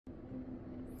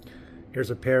Here's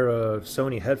a pair of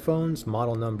Sony headphones,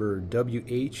 model number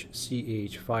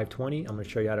WH-CH520. I'm going to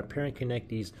show you how to pair and connect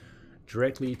these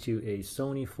directly to a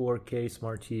Sony 4K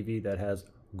smart TV that has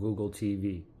Google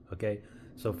TV. Okay,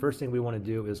 so first thing we want to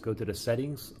do is go to the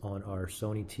settings on our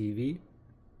Sony TV.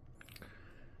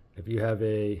 If you have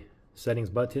a settings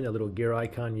button, a little gear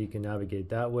icon, you can navigate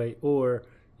that way, or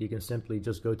you can simply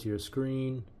just go to your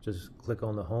screen, just click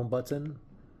on the home button.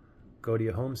 Go to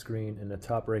your home screen, in the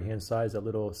top right hand side is that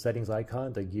little settings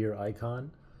icon, the gear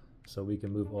icon. So we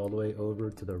can move all the way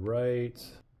over to the right.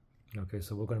 Okay,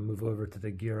 so we're going to move over to the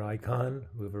gear icon,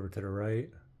 move over to the right.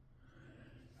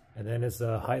 And then it's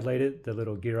highlighted, the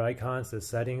little gear icons, the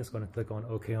settings, going to click on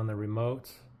OK on the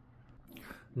remote.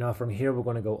 Now from here, we're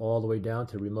going to go all the way down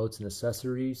to remotes and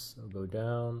accessories. So go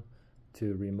down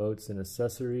to remotes and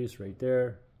accessories right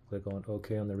there. Click on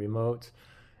OK on the remote.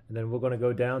 And then we're going to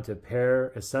go down to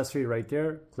pair accessory right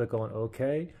there, click on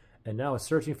OK. And now it's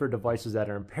searching for devices that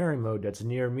are in pairing mode that's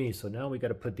near me. So now we got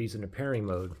to put these into pairing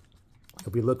mode.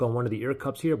 If we look on one of the ear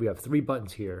cups here, we have 3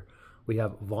 buttons here. We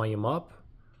have volume up,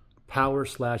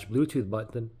 power/Bluetooth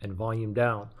button, and volume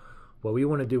down. What we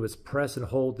want to do is press and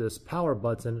hold this power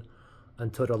button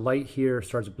until the light here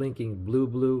starts blinking blue,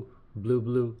 blue, blue,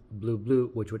 blue, blue,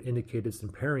 blue, which would indicate it's in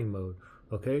pairing mode.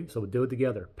 Okay, so we'll do it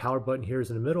together. Power button here is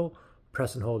in the middle.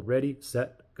 Press and hold, ready,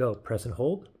 set, go. Press and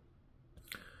hold.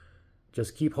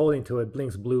 Just keep holding till it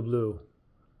blinks blue, blue.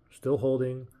 Still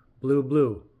holding, blue,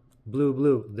 blue, blue,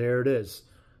 blue. There it is.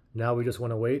 Now we just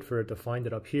want to wait for it to find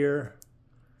it up here.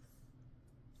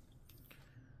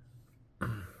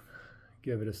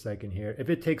 Give it a second here. If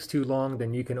it takes too long,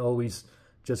 then you can always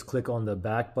just click on the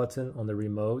back button on the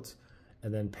remote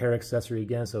and then pair accessory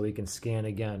again so we can scan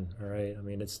again. All right, I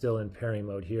mean, it's still in pairing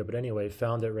mode here, but anyway,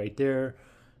 found it right there.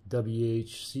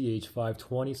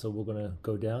 WH-CH520, so we're going to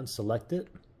go down, select it.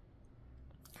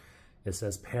 It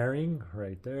says pairing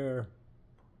right there.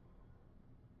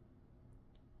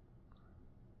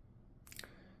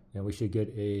 And we should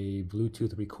get a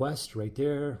Bluetooth request right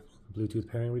there.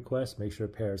 Bluetooth pairing request. Make sure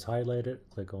pair is highlighted.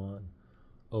 Click on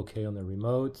OK on the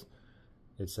remote.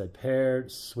 It said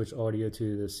paired. Switch audio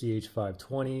to the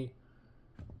CH520.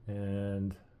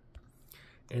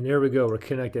 And there we go, we're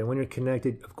connected. When you're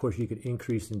connected, of course, you can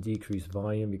increase and decrease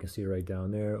volume. You can see it right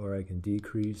down there, or I can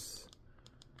decrease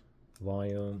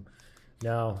volume.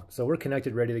 Now, so we're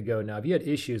connected, ready to go. Now, if you had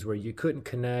issues where you couldn't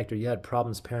connect or you had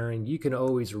problems pairing, you can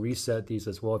always reset these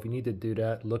as well. If you need to do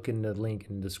that, look in the link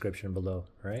in the description below,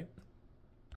 all right?